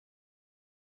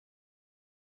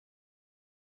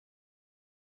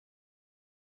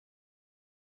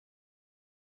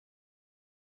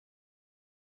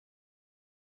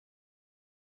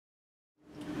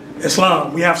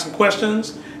Islam. We have some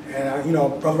questions, and you know,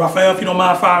 Brother Raphael, if you don't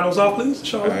mind firing those off, please.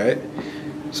 Sure. All right.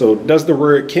 So, does the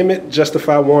word Kemet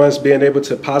justify one's being able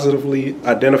to positively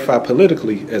identify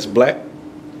politically as black?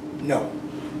 No,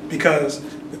 because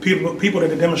the people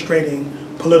that are demonstrating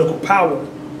political power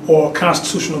or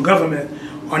constitutional government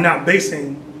are not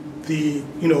basing the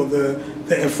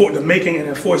making and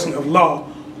enforcing of law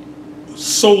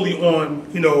solely on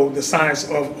the science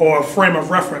of or a frame of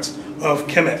reference of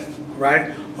Kemet,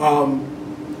 right?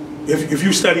 If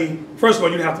you study, first of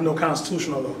all, you have to know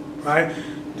constitutional law, right?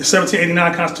 The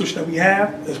 1789 Constitution that we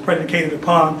have is predicated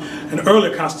upon an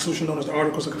earlier constitution known as the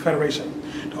Articles of Confederation.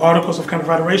 The Articles of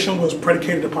Confederation was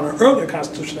predicated upon an earlier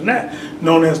constitution than that,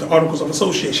 known as the Articles of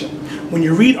Association. When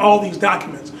you read all these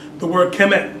documents, the word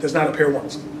Kemet does not appear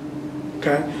once.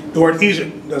 Okay? The word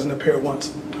Egypt doesn't appear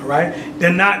once. All right?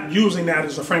 They're not using that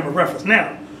as a frame of reference.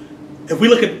 Now, if we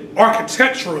look at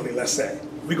architecturally, let's say,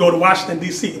 we go to Washington,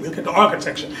 D.C., we look at the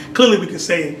architecture, clearly we can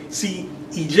see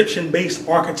Egyptian-based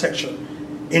architecture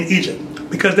in Egypt.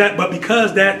 Because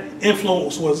that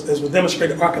influence was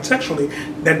demonstrated architecturally,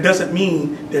 that doesn't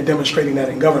mean they're demonstrating that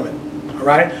in government. All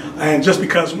right? And just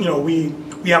because we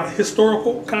have a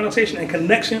historical connotation and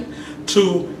connection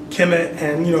to Kemet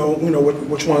and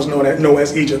which ones know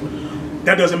as Egypt,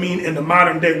 that doesn't mean in the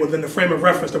modern day, within the frame of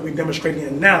reference that we're demonstrating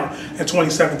in now in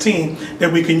 2017,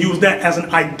 that we can use that as an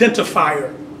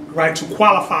identifier, right, to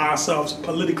qualify ourselves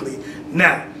politically.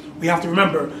 Now, we have to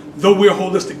remember, though we're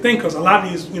holistic thinkers, a lot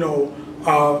of these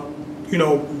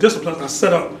disciplines are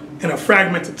set up in a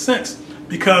fragmented sense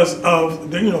because of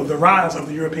the rise of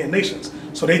the European nations.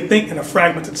 So they think in a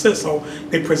fragmented sense, so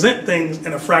they present things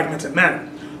in a fragmented manner.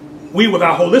 We, with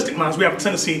our holistic minds, we have a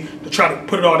tendency to try to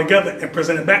put it all together and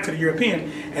present it back to the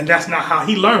European, and that's not how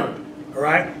he learned. All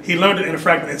right, he learned it in a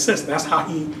fragmented sense. That's how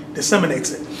he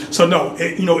disseminates it. So no,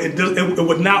 it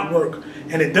would not work,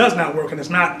 and it does not work, and it's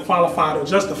not qualified or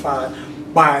justified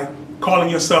by calling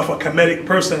yourself a Kemetic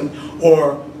person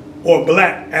or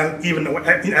black,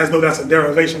 as though that's a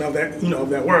derivation of that of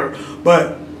that word.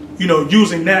 But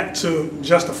using that to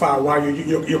justify why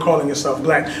you're calling yourself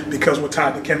black because we're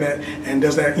tied to Kemet, and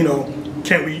does that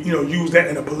can't we use that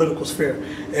in a political sphere?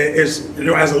 It's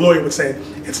as a lawyer would say,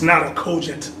 it's not a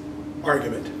cogent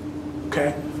argument.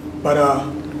 Okay, but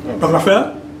Brother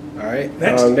Raphael. All right.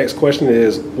 Next question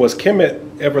is: was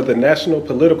Kemet ever the national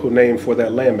political name for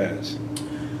that landmass?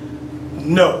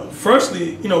 No.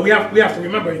 Firstly, we have to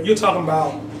remember, you're talking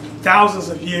about thousands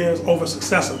of years over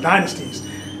successive dynasties.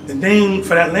 The name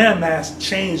for that landmass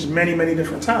changed many, many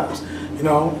different times.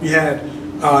 You had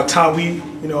Tawi,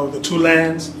 the two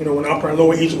lands, when Upper and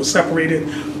Lower Egypt was separated.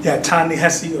 You had Tani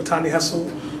Hesi or Tani Hesu,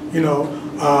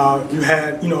 you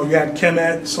had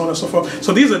Kemet, so on and so forth.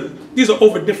 So these are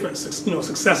over different,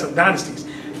 successive dynasties.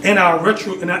 In our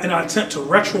attempt to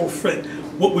retrofit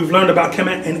what we've learned about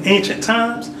Kemet in ancient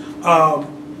times,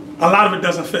 a lot of it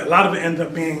doesn't fit. A lot of it ends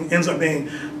up being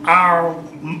our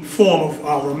form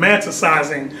of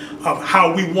romanticizing of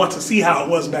how we want to see how it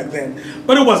was back then.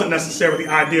 But it wasn't necessarily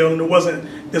ideal, and it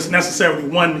wasn't this necessarily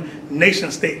one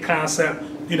nation state concept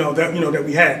that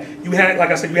we had. You had,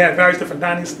 like I said, you had various different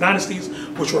dynasties,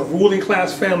 which were ruling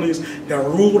class families that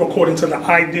ruled according to the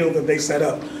ideal that they set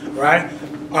up, right?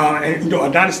 And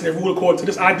a dynasty that ruled according to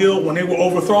this ideal, when they were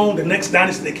overthrown, the next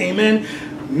dynasty that came in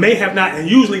may have not, and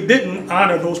usually didn't,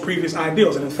 honor those previous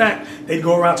ideals. And in fact, they'd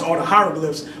go around to all the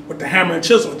hieroglyphs with the hammer and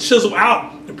chisel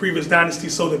out the previous dynasty,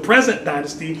 so the present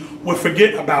dynasty would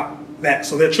forget about that,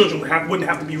 so their children wouldn't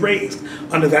have to be raised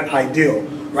under that ideal,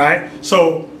 right?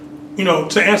 So,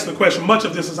 to answer the question, much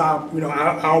of this is our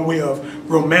way of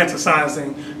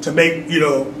romanticizing to make,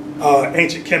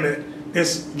 ancient Kemet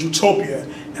this utopia.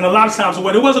 And a lot of times, it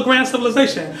was a grand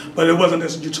civilization, but it wasn't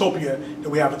this utopia that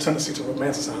we have a tendency to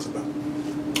romanticize about.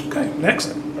 Okay,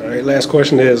 next. All right, last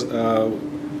question is,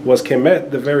 was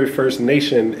Kemet the very first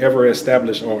nation ever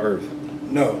established on Earth?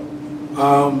 No.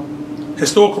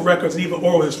 Historical records, even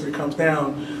oral history comes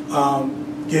down,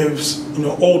 gives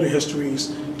older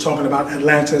histories talking about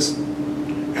Atlantis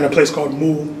and a place called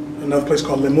Mu, another place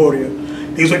called Lemuria.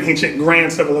 These are ancient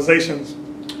grand civilizations.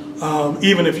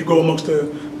 Even if you go amongst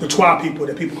the Twa people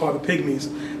that people call the Pygmies,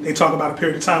 they talk about a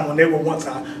period of time when they were once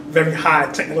a very high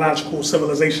technological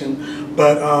civilization,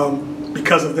 but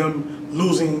because of them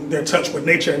losing their touch with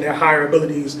nature and their higher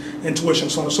abilities, intuition,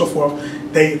 so on and so forth,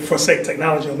 they forsake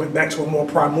technology and went back to a more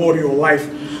primordial life.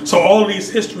 So all of these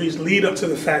histories lead up to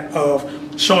the fact of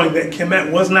showing that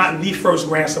Kemet was not the first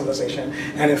grand civilization.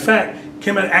 And in fact,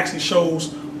 Kemet actually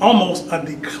shows almost a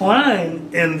decline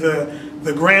in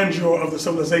the grandeur of the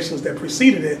civilizations that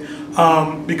preceded it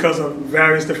because of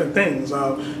various different things.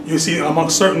 You see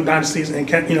amongst certain dynasties in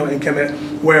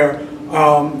Kemet where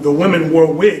the women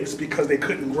wore wigs because they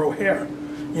couldn't grow hair,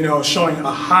 showing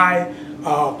a high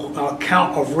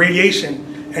count of radiation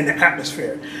in the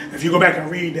atmosphere. If you go back and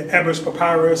read the Ebers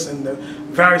Papyrus and the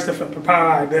various different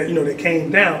papyri that came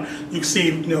down, you can see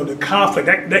the conflict.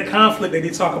 That conflict that they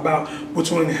talk about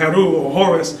between Heru or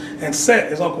Horus and Set,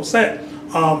 his uncle Set.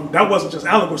 That wasn't just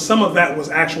allegory. Some of that was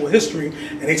actual history,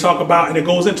 and they talk about, and it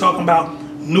goes in talking about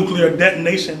nuclear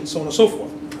detonation and so on and so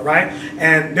forth. All right,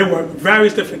 and there were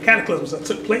various different cataclysms that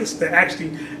took place that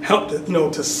actually helped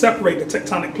to separate the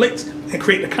tectonic plates and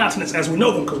create the continents as we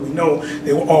know them, because we know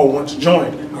they were all once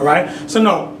joined. All right, so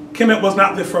no, Kemet was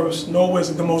not the first, nor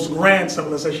was it the most grand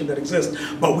civilization that exists,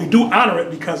 but we do honor it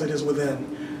because it is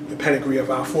within the pedigree of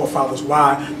our forefathers.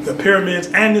 Why the pyramids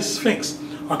and the Sphinx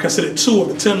are considered 2 of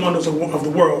the 10 wonders of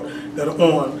the world that are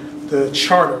on the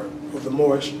charter of the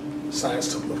Moorish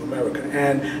Science Temple of America.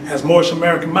 And as Moorish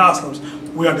American Muslims,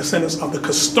 we are descendants of the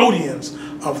custodians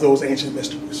of those ancient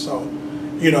mysteries. So,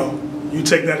 you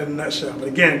take that in a nutshell. But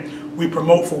again, we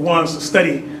promote for ones to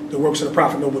study the works of the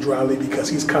Prophet Noble Drew Ali because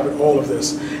he's covered all of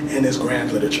this in his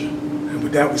grand literature. And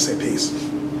with that, we say peace.